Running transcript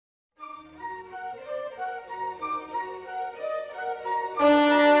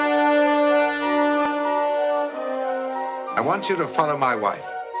I want you to follow my wife.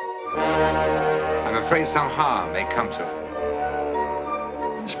 I'm afraid some harm may come to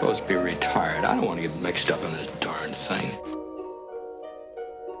her. I'm supposed to be retired. I don't want to get mixed up in this darn thing.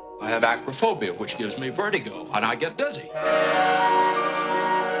 I have acrophobia, which gives me vertigo, and I get dizzy.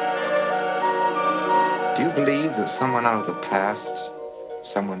 Do you believe that someone out of the past,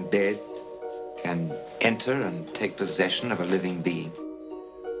 someone dead, can enter and take possession of a living being?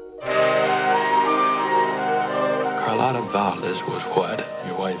 Carlotta Valdez was what?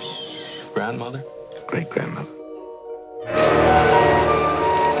 Your wife's grandmother? Great-grandmother.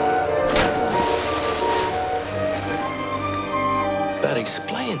 That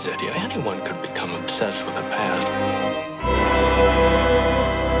explains it. Yeah, anyone could become obsessed with the past.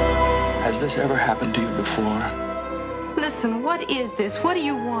 Has this ever happened to you before? Listen, what is this? What do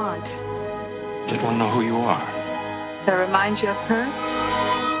you want? Just want to know who you are. Does that remind you of her?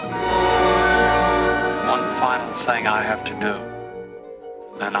 One final thing I have to do.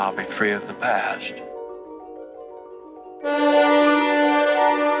 Then I'll be free of the past.